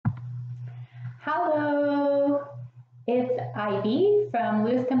Hello, it's Ivy from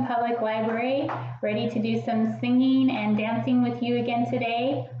Lewiston Public Library, ready to do some singing and dancing with you again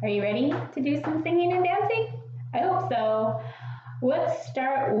today. Are you ready to do some singing and dancing? I hope so. Let's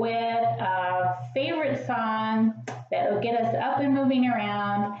start with a favorite song that will get us up and moving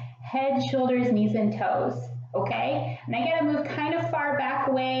around, head, shoulders, knees, and toes, okay? And I gotta move kind of far back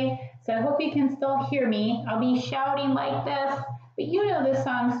away, so I hope you can still hear me. I'll be shouting like this, but you know this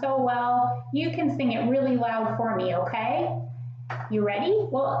song so well, you can sing it really loud for me, okay? You ready?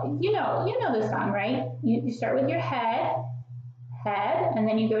 Well, you know this song, right? You start with your head, and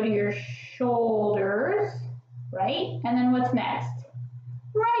then you go to your shoulders, right? And then what's next?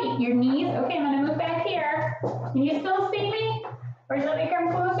 Right, your knees. Okay, I'm gonna move back here. Can you still see me? Or should I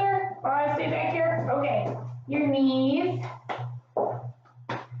come closer? Or I stay back here? Okay, your knees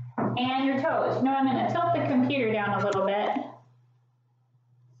and your toes. You know, I'm gonna tilt the computer down a little bit.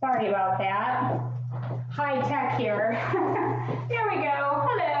 Sorry about that. High tech here. There we go,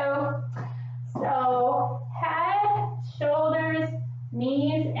 hello. So, head, shoulders,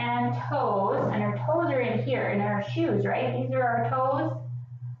 knees, and toes. And our toes are in here, in our shoes, right? These are our toes,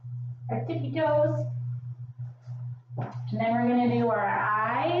 our tippy toes. And then we're gonna do our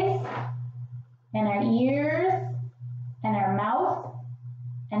eyes, and our ears, and our mouth,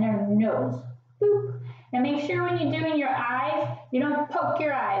 and our nose. Boop. And make sure when you're doing your eyes, you don't poke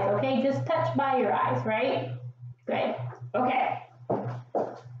your eyes, okay? Just touch by your eyes, right? Good. Okay.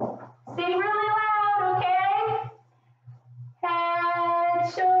 Sing really loud, okay? Head,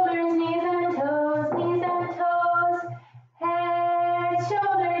 shoulders, knees, and toes, knees and toes. Head,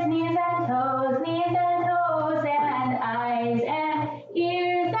 shoulders, knees and toes, knees and toes, and eyes and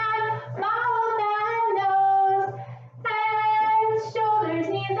ears and mouth and nose. Head, shoulders,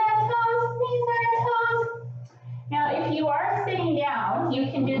 knees and toes, knees and toes. Now, if you are sitting down,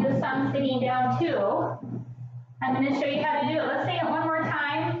 you can do the song sitting down too. I'm going to show you how to do it. Let's sing it one more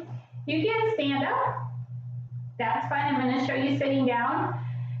time. You can stand up. That's fine. I'm going to show you sitting down.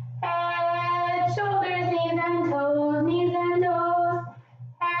 Head, shoulders, knees and toes, knees and toes.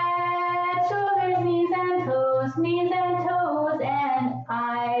 Head, shoulders, knees and toes, knees and toes, and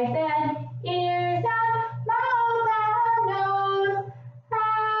eyes and ears and mouth and nose.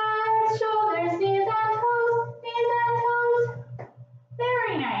 Head, shoulders, knees and toes, knees and toes.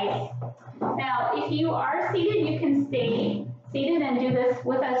 Very nice. Now, if you are seated, you can stay seated and do this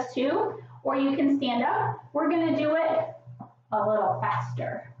with us too, or you can stand up. We're going to do it a little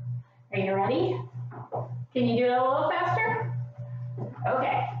faster. Are you ready? Can you do it a little faster?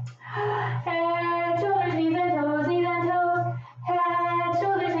 Okay. Head, shoulders, knees and toes, knees and toes. Head,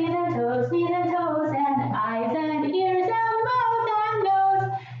 shoulders, knees and toes, knees and toes, and eyes and ears and mouth and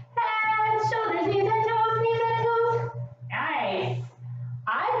nose. Head, shoulders, knees and toes, knees and toes. Nice. I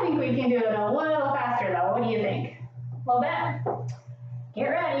think we can do it a little faster though. What do you think? A little bit? Get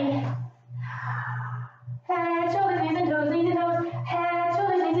ready. Head, shoulders, knees and toes, knees and toes. Head,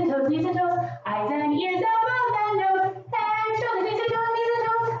 shoulders, knees and toes, knees and toes. Eyes and ears and mouth and nose. Head, shoulders, knees and toes, knees and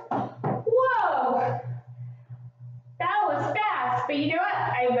toes. Whoa! That was fast, but you know what?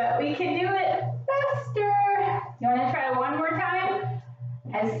 I bet we can do it faster. You want to try one more time?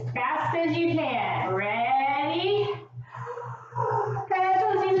 As fast as you can. Ready? Head,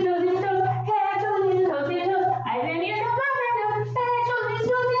 shoulders, knees and toes, knees and toes. Head, shoulders, knees and toes, knees and toes. Eyes and ears and mouth and nose. Head, shoulders, knees and toes,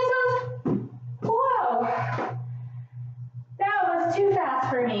 knees and toes. Whoa! That was too fast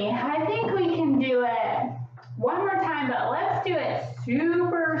for me. I think we can do it one more time, but let's do it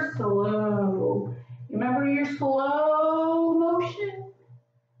super slow. You remember your slow motion?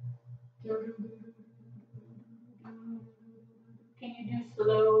 Can you do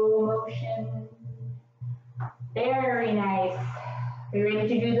slow motion? Very nice. Are you ready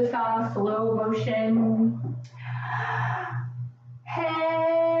to do the song slow motion?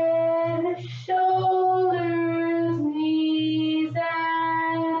 Head, shoulders, knees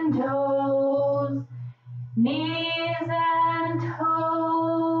and toes, knees and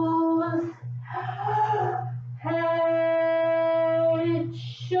toes. Head,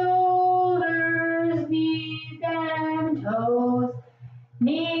 shoulders, knees and toes,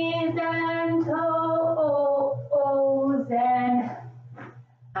 knees and toes, and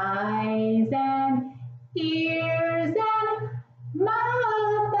eyes and ears and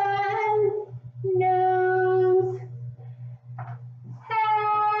mouth and nose.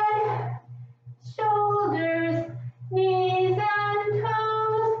 Head, shoulders, knees and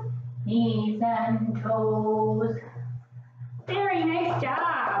toes, knees and toes. Very nice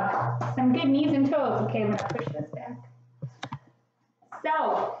job. Some good knees and toes. Okay, I'm going to push this back.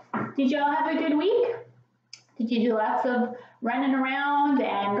 So, did y'all have a good week? Did you do lots of running around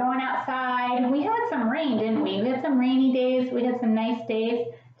and going outside? We rain, didn't we? We had some rainy days. We had some nice days.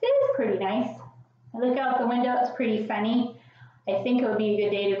 Today's pretty nice. I look out the window, it's pretty sunny. I think it would be a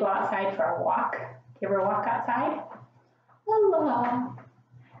good day to go outside for a walk. You ever walk outside? La, la, la.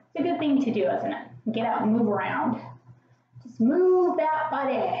 It's a good thing to do, isn't it? Get out and move around. Just move that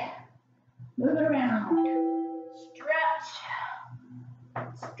body. Move it around. Stretch.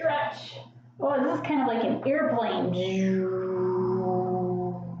 Stretch. Oh, this is kind of like an airplane.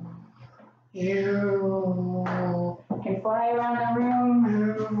 Can fly around the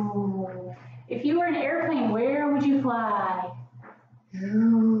room. If you were an airplane, where would you fly?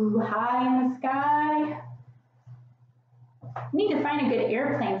 High in the sky. We need to find a good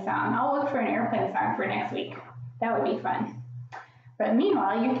airplane song. I'll look for an airplane song for next week. That would be fun. But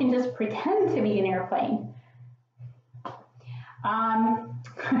meanwhile, you can just pretend to be an airplane.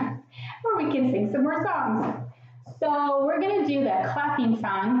 Or we can sing some more songs. So we're going to do the clapping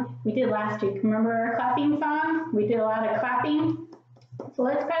song we did last week. Remember our clapping song? We did a lot of clapping. So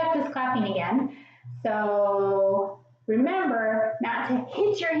let's practice clapping again. So remember not to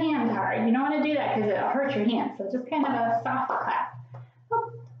hit your hands hard. You don't want to do that because it'll hurt your hands. So just kind of a soft clap.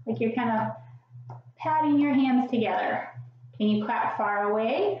 Like you're kind of patting your hands together. Can you clap far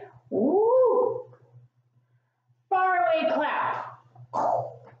away? Ooh. Far away clap. Far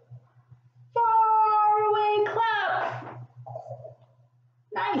away clap.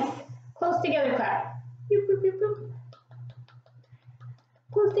 Nice. Close together clap. Boop, boop, boop, boop.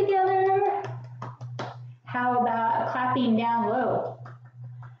 Close together. How about clapping down low?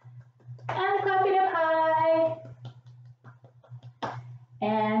 And clapping up high.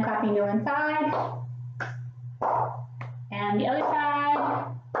 And clapping to one side. And the other side.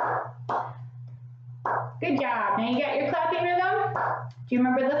 Good job. Now you got your clapping rhythm? Do you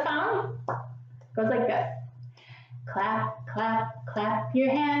remember the song? It goes like this. Clap, clap, clap your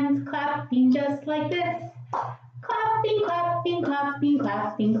hands, clapping just like this. Clapping, clapping, clapping,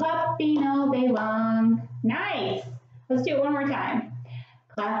 clapping, clapping all day long. Nice. Let's do it one more time.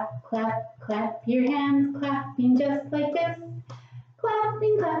 Clap, clap, clap your hands, clapping just like this.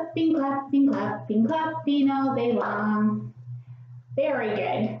 Clapping, clapping, clapping, clapping, clapping all day long. Very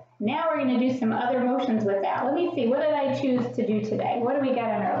good. Now we're going to do some other motions with that. Let me see, what did I choose to do today? What do we got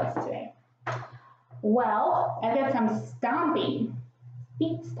on our list today? Well, I've got some stomping,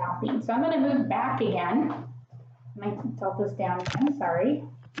 feet stomping. So I'm going to move back again. I might tilt this down again, sorry.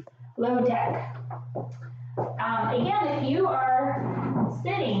 Low tech. Again, if you are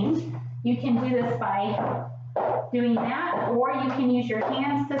sitting, you can do this by doing that, or you can use your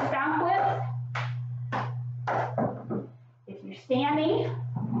hands to stomp with. If you're standing,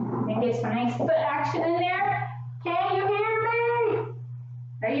 maybe some nice foot action in there. Can you hear me?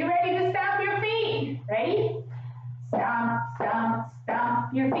 Are you ready to stomp your feet? Ready? Stomp, stomp,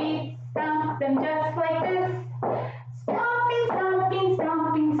 stomp your feet. Stomp them just like this. Stomping, stomping,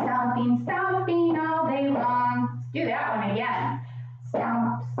 stomping, stomping, stomping all day long. Let's do that one again.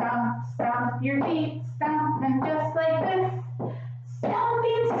 Stomp, stomp, stomp your feet. Stomp them just like this.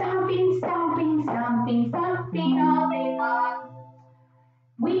 Stomping, stomping, stomping, stomping, stomping all day long.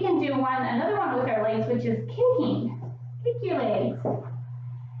 We can do another one with our legs, which is kicking. Kick your legs.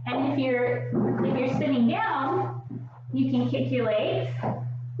 And if you're sitting down, you can kick your legs,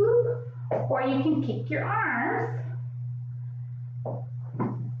 or you can kick your arms.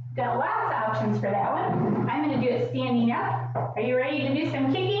 Got lots of options for that one. I'm going to do it standing up. Are you ready to do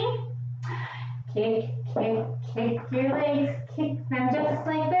some kicking? Kick, kick, kick your legs. Kick them just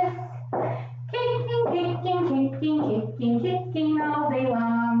like this. Kicking, kicking, kicking, kicking, kicking all day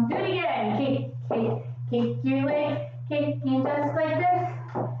long. Do it again. Kick, kick, kick your legs. Kicking just like this.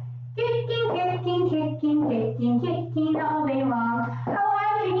 Kicking, kicking, kicking, kicking, kicking all day long. How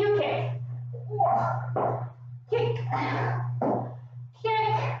high can you kick? Kick.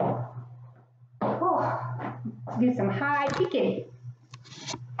 Kick. Let's do some high kicking.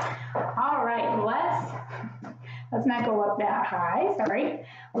 All right, let's not go up that high, sorry.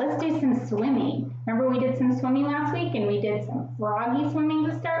 Let's do some swimming. Remember we did some swimming last week and we did some froggy swimming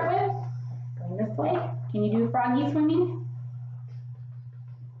to start with? Going this way. Can you do froggy swimming?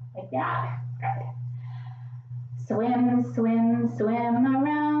 Like that? Good. Swim, swim, swim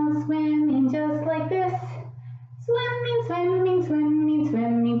around, swimming just like this. Swimming, swimming, swimming,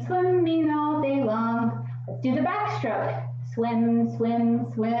 swimming, swimming all day long. Let's do the backstroke. Swim,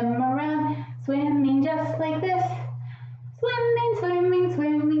 swim, swim around, swimming just like this. Swimming, swimming,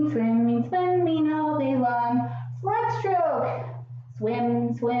 swimming, swimming, swimming all day long. Front stroke.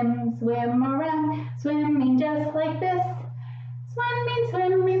 Swim, swim, swim around, swimming just like this. Swimming,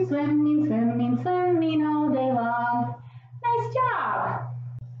 swimming, swimming, swimming, swimming all day long. Nice job.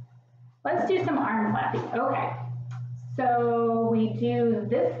 Let's do do some arm flapping. Okay. So we do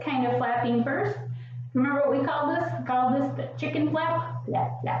this kind of flapping first. Remember what we call this? We call this the chicken flap.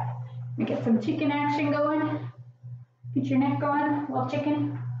 Flap, flap. We get some chicken action going. Get your neck going, little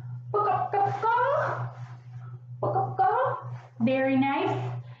chicken. Very nice.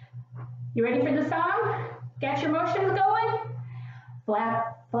 You ready for the song? Got your motions going?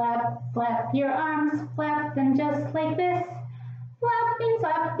 Flap, flap, flap your arms, flap them just like this. Flapping,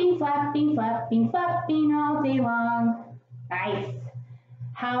 flapping, flapping, flapping, flapping all day long. Nice.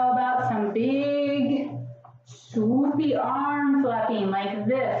 How about some big, swoopy arm flapping like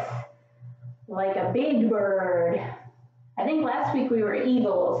this? Like a big bird. I think last week we were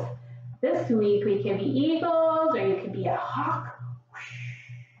eagles. This week we could be eagles, or you could be a hawk,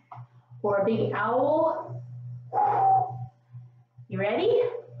 or a big owl. You ready?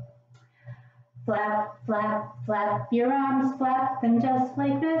 Flap, flap, flap your arms, flap them just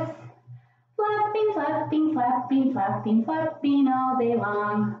like this. Flapping, flapping, flapping, flapping, flapping all day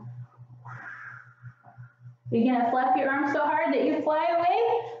long. You're gonna flap your arms so hard that you fly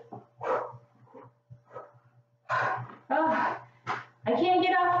away? Oh, I can't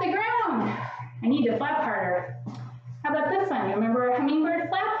get off the ground. I need to flap harder. How about this one? You remember a hummingbird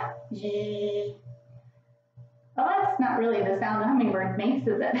flap? Well, that's not really the sound a hummingbird makes,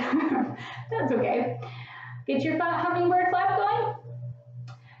 is it? That's okay. Get your hummingbird flap going.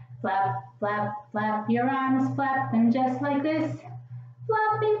 Flap, flap, flap your arms, flap them just like this.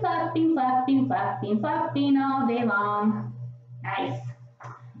 Flapping, flapping, flapping, flapping, flapping all day long. Nice.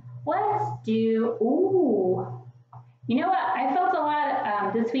 Let's do, ooh. You know what? I felt a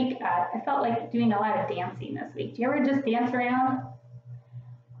lot this week, I felt like doing a lot of dancing this week. Do you ever just dance around?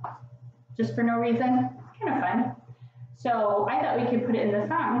 Just for no reason? Kind of fun. So I thought we could put it in the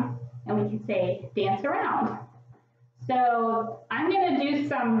song and we could say dance around. So I'm going to do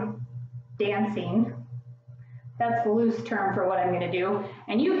some dancing. That's the loose term for what I'm going to do.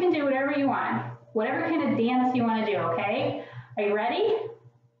 And you can do whatever you want. Whatever kind of dance you want to do, okay? Are you ready?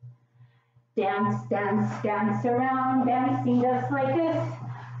 Dance, dance, dance around, dancing just like this.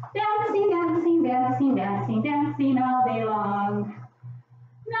 Dancing, dancing, dancing, dancing, dancing all day long.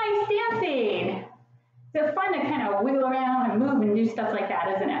 Nice dancing. It's fun to kind of wiggle around and move and do stuff like that,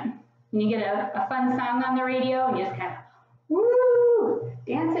 isn't it? When you get a fun song on the radio and you just kind of, woo,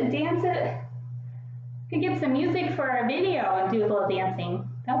 dance it, dance it. Could get some music for our video and do a little dancing.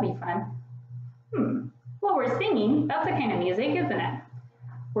 That'll be fun. Well, we're singing. That's the kind of music, isn't it?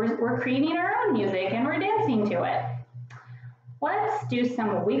 We're creating our own music and we're dancing to it. Let's do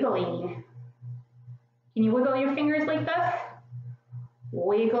some wiggling. Can you wiggle your fingers like this?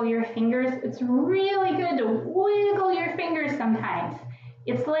 Wiggle your fingers. It's really good to wiggle your fingers sometimes.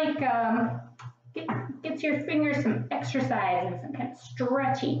 It's like gets your fingers some exercise and some kind of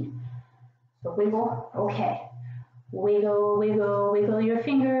stretching. So wiggle, okay. Wiggle, wiggle, wiggle your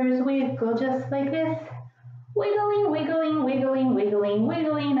fingers, wiggle just like this. Wiggling, wiggling, wiggling, wiggling,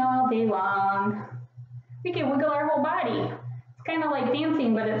 wiggling all day long. We can wiggle our whole body. It's kind of like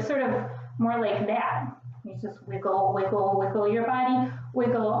dancing, but it's sort of more like that. You just wiggle, wiggle, wiggle your body,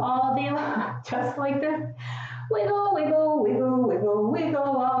 wiggle all day long, just like this. Wiggle, wiggle, wiggle, wiggle, wiggle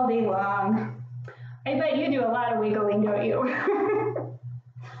all day long. I bet you do a lot of wiggling, don't you?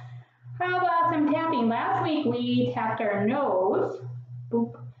 How about some tapping? Last week we tapped our nose.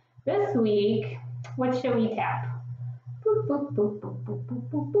 Boop. This week, what should we tap? Boop, boop, boop, boop, boop, boop,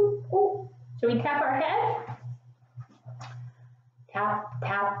 boop, boop. Oh. Should we tap our head? Tap,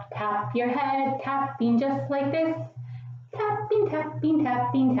 tap, tap your head, tapping just like this. Tapping, tapping,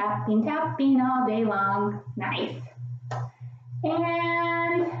 tapping, tapping, tapping all day long. Nice.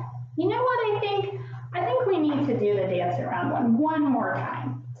 And you know what I think? I think we need to do the dance around one more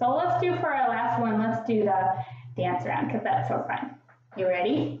time. So let's do for our last one, let's do the dance around because that's so fun. You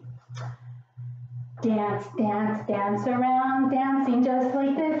ready? Dance, dance, dance around, dancing just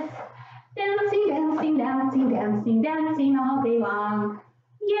like this. Dancing, dancing, dancing, dancing, dancing all day long.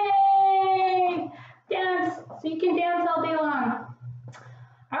 Yay! Dance, so you can dance all day long.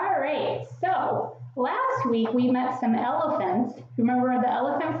 All right, so last week we met some elephants. Remember the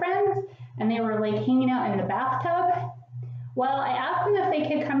elephant friends? And they were like hanging out in the bathtub. Well, I asked them if they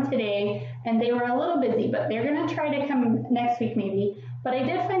could come today, and they were a little busy, but they're gonna try to come next week maybe. But I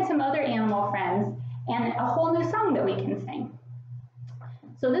did find some other animal friends and a whole new song that we can sing.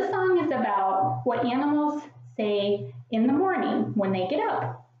 So this song is about what animals say in the morning when they get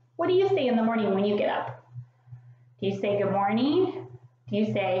up. What do you say in the morning when you get up? Do you say good morning? Do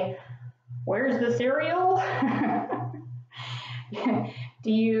you say, where's the cereal?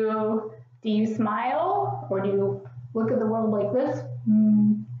 Do you smile, or do you look at the world like this?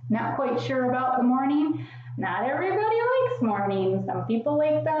 not quite sure about the morning. Not everybody likes mornings. Some people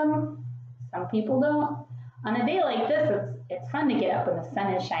like them, some people don't. On a day like this, it's fun to get up when the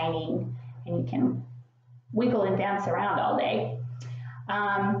sun is shining and you can wiggle and dance around all day.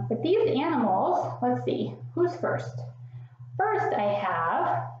 But these animals, let's see, who's first? First I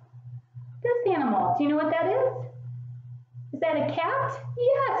have this animal. Do you know what that is? Is that a cat?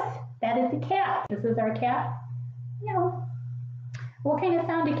 Yes, that is a cat. This is our cat. Meow. What kind of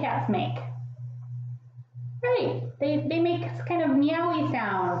sound do cats make? Right, they make kind of meowy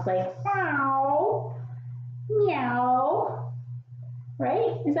sounds like meow, meow.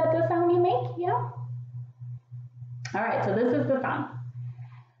 Right? Is that the sound you make? Yeah. All right, so this is the song.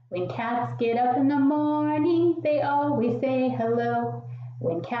 When cats get up in the morning, they always say hello.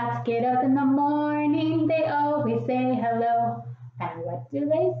 When cats get up in the morning, they always say hello. And what do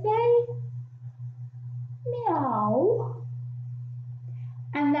they say? Meow.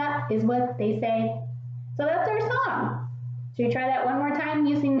 And that is what they say. So that's our song. Should we try that one more time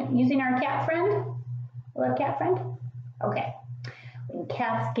using our cat friend? Hello, cat friend? Okay. When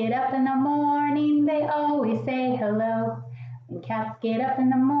cats get up in the morning, they always say hello. When cats get up in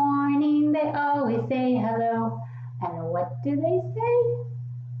the morning, they always say hello. And what do they say?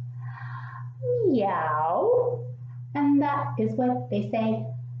 Meow. And that is what they say.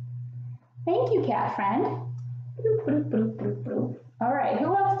 Thank you, cat friend. Bloop, bloop, bloop, bloop, bloop. All right,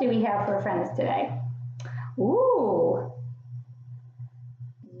 who else do we have for friends today? Ooh.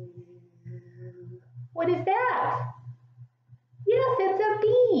 What is that? Yes, it's a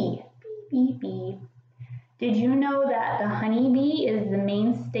bee. Bee, bee, bee. Did you know that the honeybee is the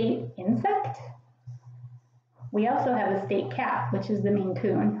Maine state insect? We also have a state cat, which is the Maine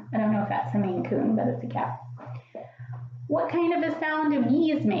coon. I don't know if that's a Maine coon, but it's a cat. What kind of a sound do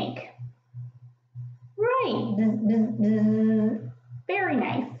bees make? Right, bzz, bzz, bzz. Very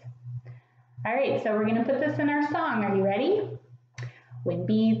nice. All right, so we're gonna put this in our song. Are you ready? When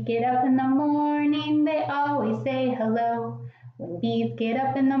bees get up in the morning, they always say hello. When bees get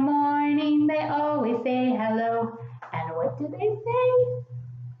up in the morning, they always say hello. And what do they say?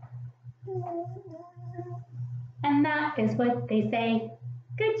 And that is what they say.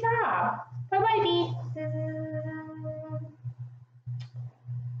 Good job. Bye-bye, bee.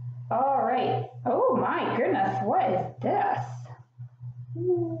 All right. Oh my goodness, what is this?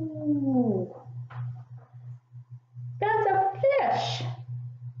 Ooh. That's a fish.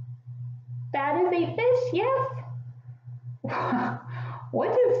 That is a fish, yes. What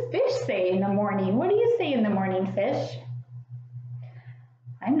does fish say in the morning? What do you say in the morning, fish?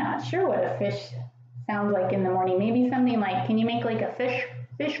 I'm not sure what a fish sounds like in the morning. Maybe something like, can you make like a fish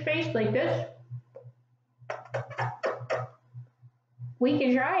face like this? We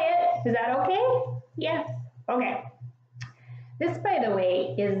can try it. Is that okay? Yes. Okay. This, by the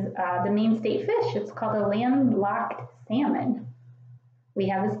way, is the Maine state fish. It's called a landlocked salmon. We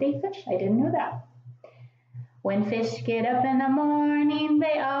have a state fish. I didn't know that. When fish get up in the morning,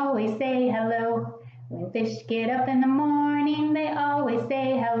 they always say hello. When fish get up in the morning, they always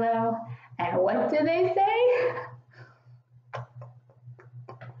say hello. And what do they say?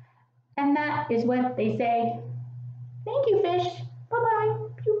 And that is what they say. Thank you, fish. Bye-bye.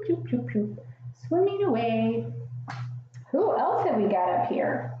 Pew, pew, pew, pew. Swimming away. Who else have we got up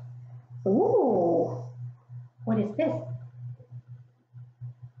here? Ooh, what is this?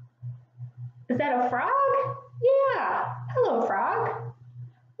 Is that a frog? Yeah. Hello, frog.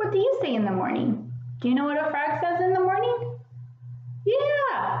 What do you say in the morning? Do you know what a frog says in the morning?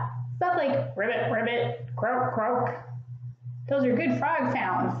 Yeah. Stuff like ribbit, ribbit, croak, croak. Those are good frog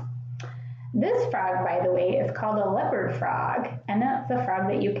sounds. This frog, by the way, is called a leopard frog, and that's a frog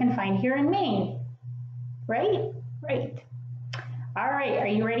that you can find here in Maine. Right? Right. All right, are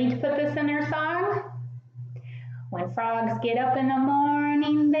you ready to put this in our song? When frogs get up in the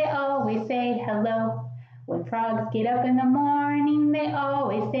morning, they always say hello. When frogs get up in the morning, they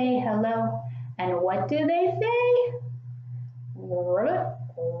always say hello. And what do they say? Ribbit,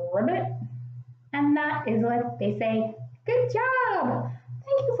 ribbit. And that is what they say. Good job.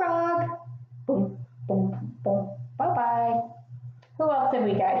 Thank you, frog. Boom, boom, boom. Bye-bye. Who else have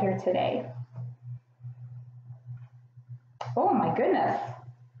we got here today? Oh my goodness.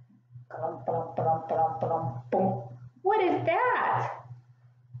 What is that?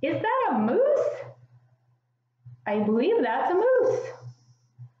 Is that a moose? I believe that's a moose.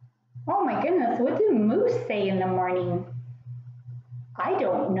 Oh my goodness, what do moose say in the morning? I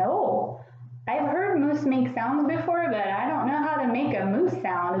don't know. I've heard moose make sounds before, but I don't know how to make a moose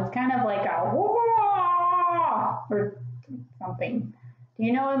sound. It's kind of like a wah or something. Do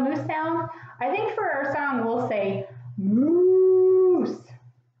you know a moose sound? I think for our song we'll say moose,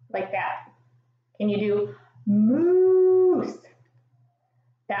 Can you do moose?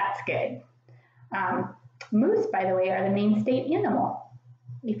 That's good. Moose, by the way, are the Maine state animal,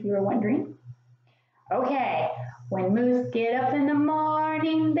 if you were wondering. Okay, when moose get up in the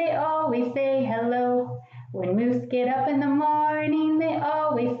morning, they always say hello. When moose get up in the morning, they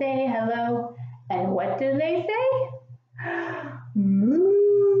always say hello. And what do they say?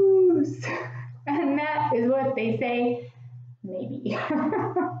 Moose. And that is what they say, maybe.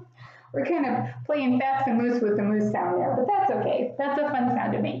 We're kind of playing fast and loose with the moose sound there, but that's okay. That's a fun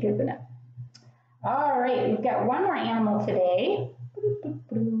sound to make, isn't it? All right, we've got one more animal today.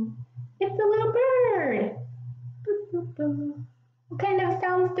 It's a little bird. What kind of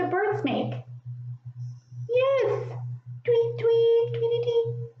sounds do birds make? Yes, tweet, tweet, tweety, tweet.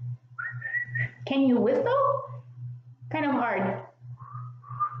 Can you whistle? Kind of hard.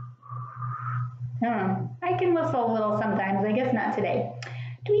 I can whistle a little sometimes, I guess not today.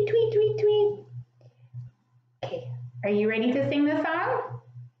 Tweet, tweet, tweet, tweet. Okay, are you ready to sing the song?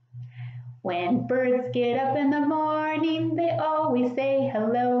 When birds get up in the morning, they always say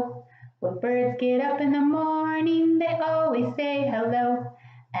hello. When birds get up in the morning, they always say hello.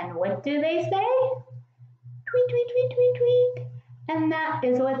 And what do they say? Tweet, tweet, tweet, tweet, tweet. And that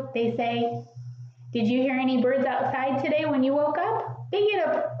is what they say. Did you hear any birds outside today when you woke up? They get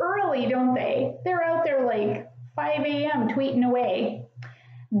up early, don't they? They're out there like 5 a.m. tweeting away.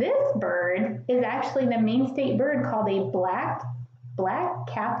 This bird is actually the Maine state bird called a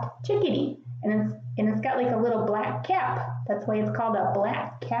black-capped chickadee. And it's got like a little black cap. That's why it's called a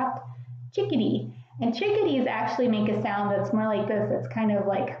black-capped chickadee. And chickadees actually make a sound that's more like this. It's kind of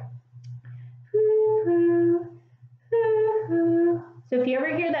like hoo-hoo, hoo-hoo. So if you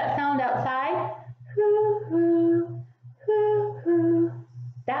ever hear that sound outside, hoo-hoo, hoo-hoo,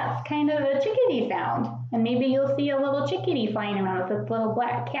 that's kind of a chickadee sound. And maybe you'll see a little chickadee flying around with this little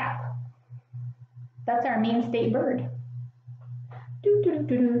black cap. That's our Maine state bird.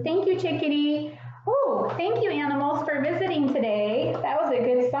 Thank you, chickadee. Oh, thank you, animals, for visiting today. That was a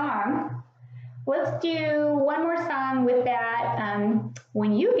good song. Let's do one more song with that.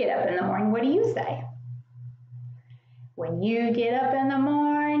 When you get up in the morning, what do you say? When you get up in the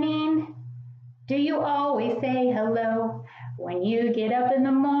morning, do you always say hello? When you get up in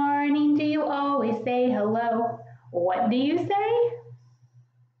the morning, do you always say hello? What do you say?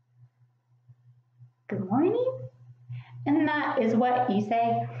 Good morning? And that is what you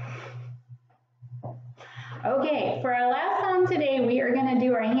say. Okay, for our last song today, we are going to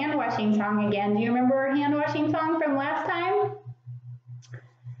do our hand washing song again. Do you remember our hand washing song from last time?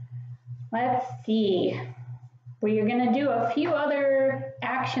 Let's see. We are going to do a few other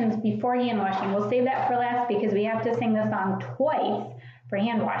actions before hand washing. We'll save that for last because we have to sing the song twice for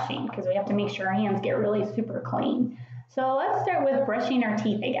hand washing because we have to make sure our hands get really super clean. So let's start with brushing our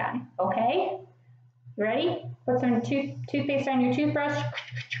teeth again, okay? You ready? Put some toothpaste on your toothbrush.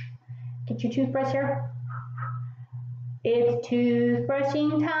 Get your toothbrush here. It's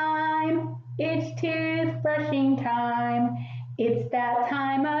toothbrushing time. It's toothbrushing time. It's that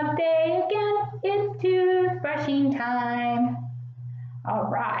time of day again. It's toothbrushing time. All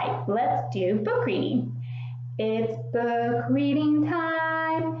right, let's do book reading. It's book reading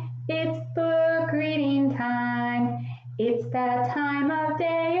time. It's book reading time. It's that time of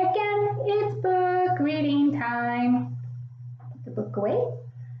day again. It's book reading time. Put the book away.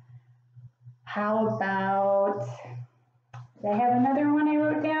 How about, did I have another one I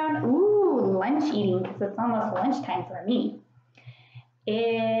wrote down? Ooh, lunch eating, because it's almost lunchtime for me.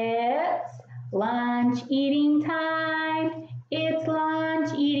 It's lunch eating time. It's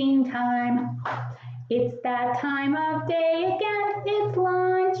lunch eating time. It's that time of day again. It's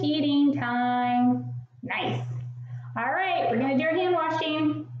lunch eating time. Nice. All right, we're going to do our hand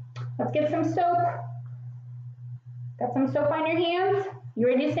washing. Let's get some soap. Got some soap on your hands? You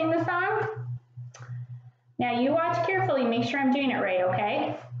ready to sing the song? Now you watch carefully, make sure I'm doing it right,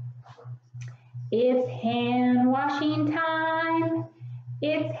 okay? It's hand washing time.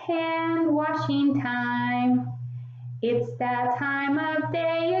 It's hand washing time. It's that time of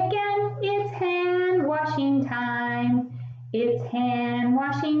day again. It's hand washing time. It's hand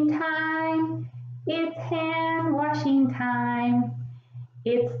washing time. It's hand washing time.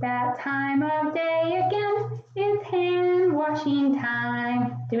 It's that time of day again. It's hand washing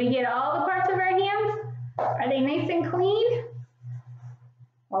time. Did we get all the parts of our hands? Are they nice and clean?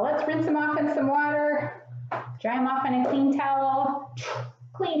 Well, let's rinse them off in some water. Dry them off on a clean towel.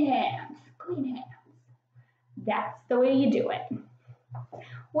 Clean hands, clean hands. That's the way you do it.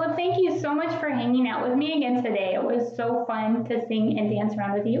 Well, thank you so much for hanging out with me again today. It was so fun to sing and dance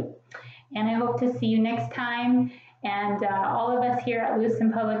around with you. And I hope to see you next time. And all of us here at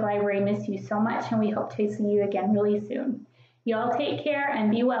Lewiston Public Library miss you so much, and we hope to see you again really soon. You all take care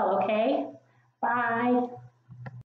and be well, okay? Bye.